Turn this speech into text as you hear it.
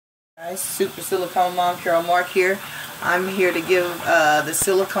Hi, Super Silicone Mom, Carol Mark here. I'm here to give the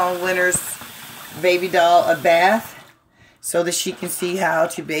Silicone Winners baby doll a bath so that she can see how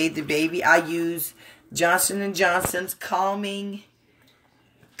to bathe the baby. I use Johnson & Johnson's calming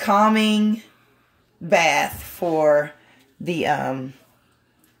bath for the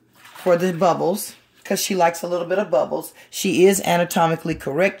bubbles, because she likes a little bit of bubbles. She is anatomically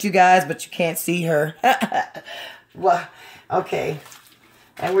correct, you guys, but you can't see her. Well, okay.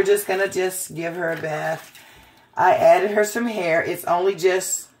 And we're just going to give her a bath. I added her some hair. It's only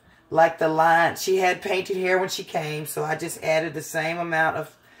just like the line. She had painted hair when she came, so I just added the same amount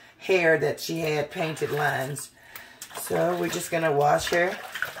of hair that she had painted lines. So we're just going to wash her.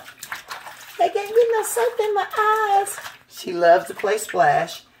 I can't get no soap in my eyes. She loves to play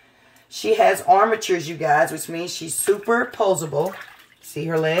splash. She has armatures, you guys, which means she's super posable. See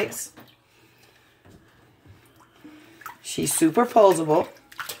her legs? She's super posable.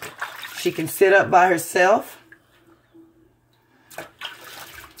 She can sit up by herself.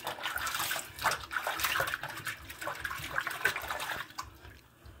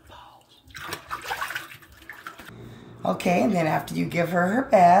 Okay, and then after you give her her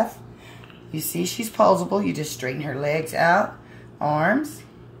bath, you see she's posable. You just straighten her legs out, arms.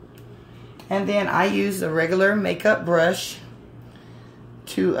 And then I use a regular makeup brush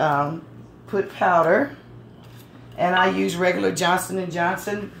to put powder. And I use regular Johnson &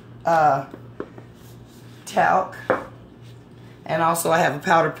 Johnson talc. And also I have a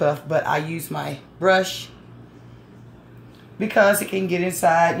powder puff, but I use my brush because it can get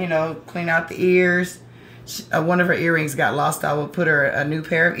inside, you know, clean out the ears. One of her earrings got lost. I will put her a new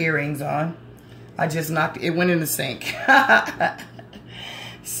pair of earrings on. I just knocked it. It went in the sink.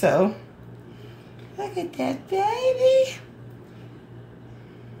 So, look at that baby.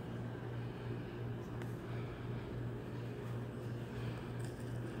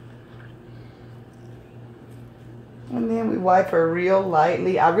 And then we wipe her real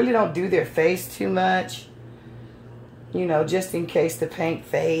lightly. I really don't do their face too much, you know, just in case the paint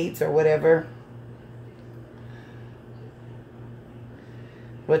fades or whatever.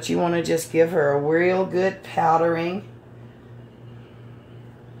 But you want to just give her a real good powdering.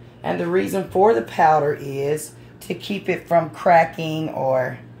 And the reason for the powder is to keep it from cracking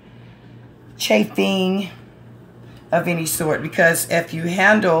or chafing of any sort. Because if you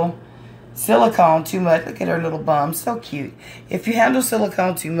handle silicone too much, look at her little bum, so cute. If you handle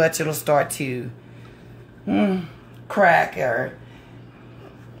silicone too much, it'll start to crack or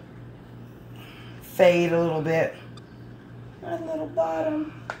fade a little bit. That little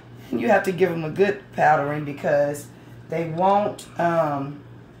bottom. And you have to give them a good powdering because they won't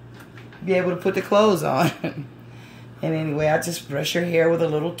be able to put the clothes on. And anyway, I just brush her hair with a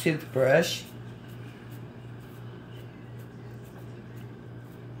little toothbrush.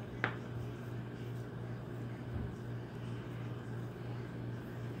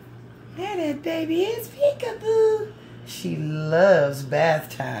 There that baby is, peekaboo. She loves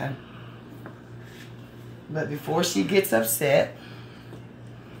bath time. But before she gets upset,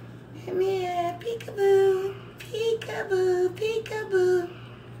 come here, peekaboo, peekaboo, peekaboo.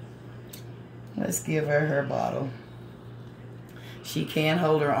 Let's give her her bottle. She can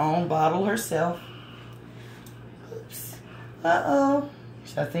hold her own bottle herself. Oops. Uh-oh.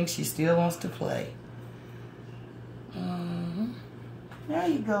 I think she still wants to play. There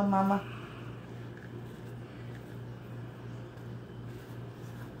you go, Mama.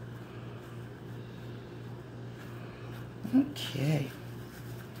 Okay.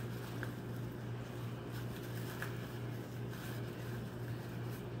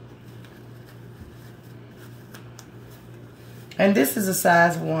 And this is a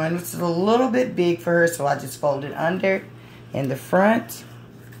size 1. It's a little bit big for her, so I just fold it under in the front.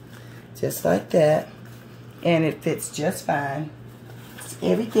 Just like that. And it fits just fine.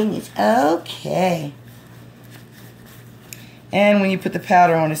 Everything is okay. And when you put the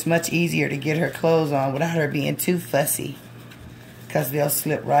powder on, it's much easier to get her clothes on without her being too fussy, because they'll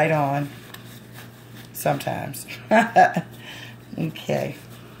slip right on sometimes. Okay.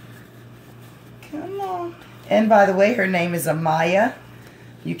 Come on. And by the way, her name is Amaya.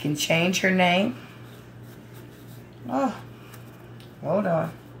 You can change her name. Oh, hold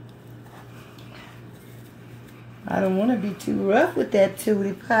on. I don't want to be too rough with that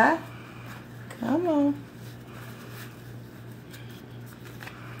Tootie Pie. Come on.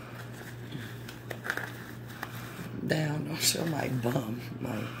 Down, don't show my bum,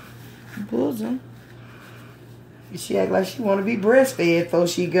 my bosom. She act like she want to be breastfed before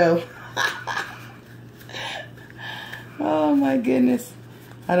she go. Oh my goodness.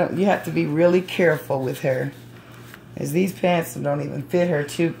 You have to be really careful with her. As these pants don't even fit her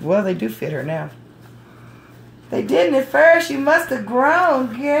too. Well, they do fit her now. They didn't at first. You must have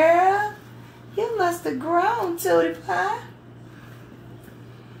grown, girl. You must have grown, Tootie Pie.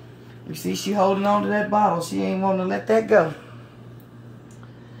 You see, she holding on to that bottle. She ain't wanting to let that go.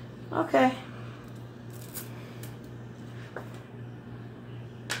 Okay.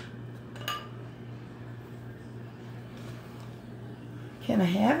 Can I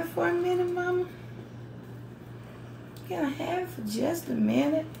have it for a minute, Mama? Can I have it for just a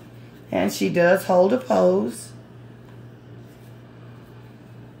minute? And she does hold a pose.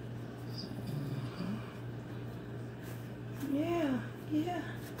 Yeah, yeah.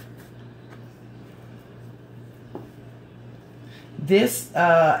 This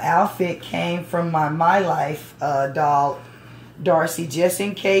outfit came from my Life doll, Darcy. Just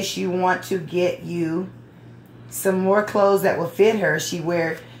in case you want to get you some more clothes that will fit her, she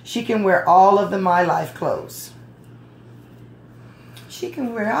can wear all of the My Life clothes. She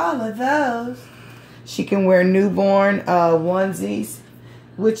can wear all of those. She can wear newborn onesies,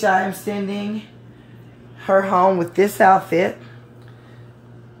 which I am sending her home with this outfit.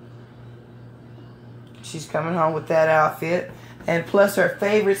 She's coming home with that outfit. And plus her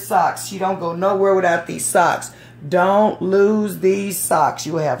favorite socks. She don't go nowhere without these socks. Don't lose these socks.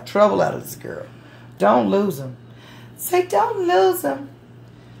 You will have trouble out of this girl. Don't lose them. Say, don't lose them.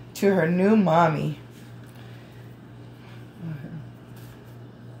 To her new mommy.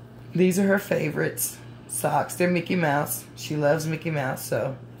 These are her favorites. Socks. They're Mickey Mouse. She loves Mickey Mouse,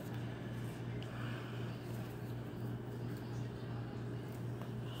 so.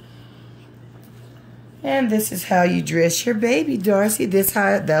 And this is how you dress your baby, Darcy. Those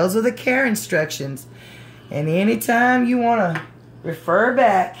are the care instructions. And anytime you want to refer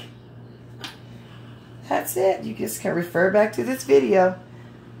back, that's it. You just can refer back to this video.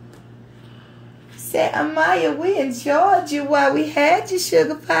 Say, Amaya, we enjoyed you while we had you,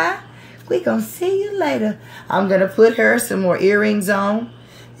 Sugar Pie. We gonna see you later. I'm gonna put her some more earrings on.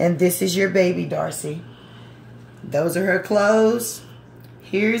 And this is your baby, Darcy. Those are her clothes.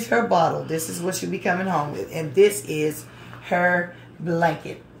 Here's her bottle. This is what she'll be coming home with. And this is her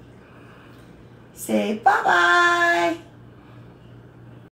blanket. Say bye-bye.